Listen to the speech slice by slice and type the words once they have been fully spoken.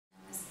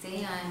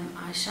Namaste, I am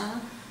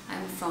Asha. I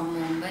am from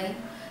Mumbai.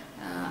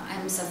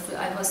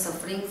 I was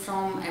suffering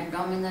from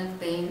abdominal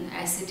pain,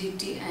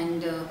 acidity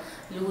and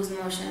loose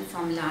motion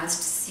from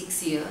last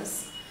 6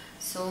 years.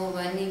 So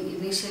when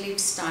initially it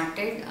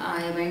started,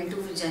 I went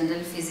to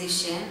general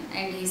physician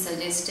and he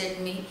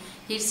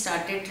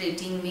started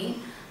treating me.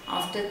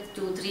 After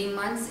 2-3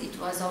 months it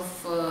was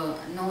of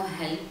no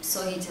help,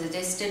 so he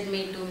suggested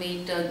me to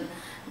meet a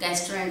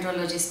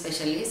gastroenterology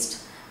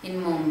specialist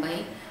in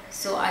Mumbai.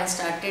 So I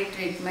started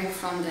treatment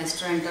from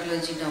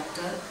gastroenterology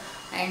doctor,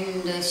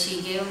 and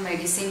she gave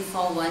medicine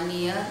for 1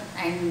 year,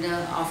 and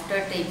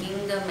after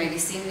taking the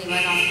medicine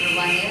even after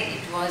 1 year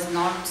it was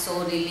not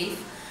so relief,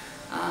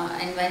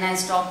 and when I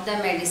stopped the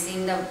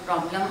medicine the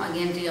problem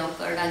again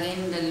reoccurred,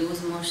 again the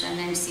loose motion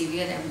and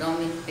severe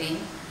abdominal pain.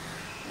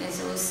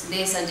 So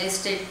they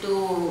suggested to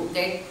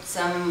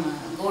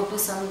go to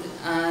some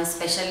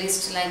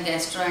specialist like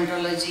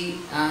gastroenterology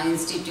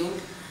institute.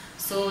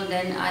 So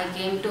then I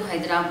came to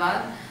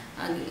Hyderabad.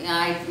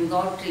 I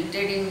got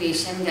treated in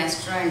Asian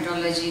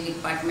Gastroenterology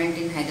Department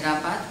in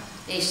Hyderabad,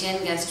 Asian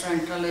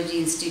Gastroenterology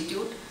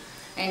Institute,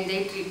 and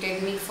they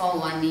treated me for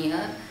 1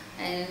 year,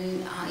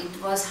 and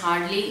it was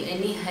hardly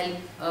any help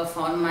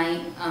for my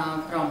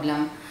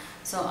problem.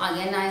 So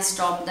again I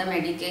stopped the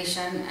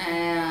medication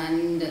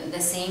and the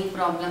same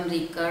problem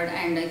recurred,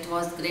 and it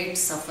was great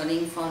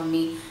suffering for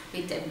me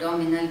with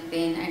abdominal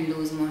pain and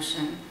loose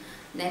motion.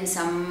 Then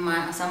some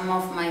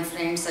of my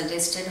friends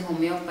suggested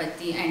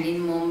homeopathy, and in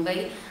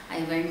Mumbai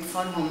I went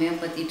for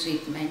homeopathy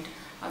treatment.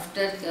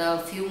 After a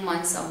few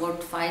months, about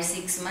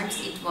 5-6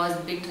 months, it was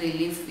bit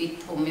relief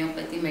with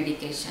homeopathy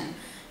medication.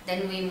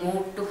 Then we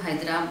moved to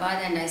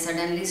Hyderabad and I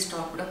suddenly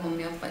stopped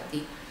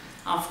homeopathy.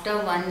 After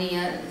 1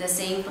 year, the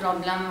same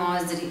problem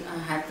was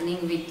happening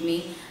with me,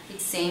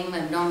 with same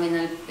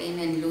abdominal pain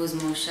and loose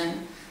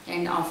motion.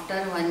 And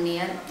after 1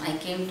 year, I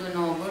came to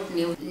know about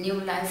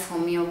new Life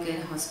Homeo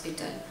Care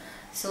hospital.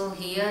 So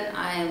here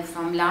I am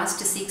from last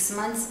 6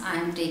 months I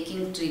am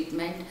taking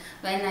treatment.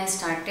 When I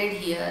started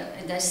here,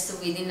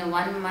 just within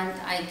 1 month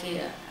I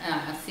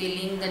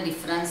feeling the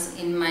difference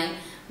in my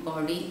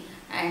body,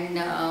 and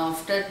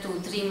after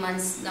 2-3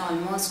 months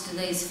almost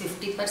there is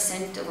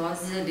 50%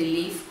 was the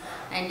relief,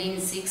 and in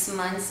 6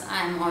 months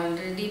I am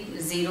already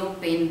zero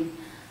pain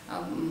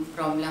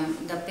problem.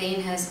 The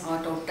pain has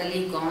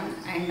totally gone,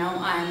 and now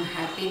I am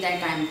happy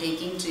that I am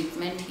taking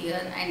treatment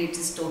here and it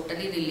is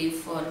totally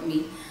relief for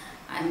me.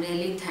 I am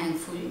really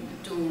thankful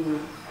to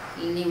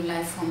New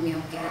Life Homeo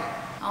Care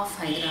of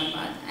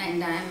Hyderabad,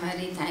 and I am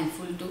very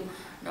thankful to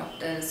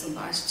Dr.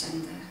 Subhash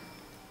Chandra.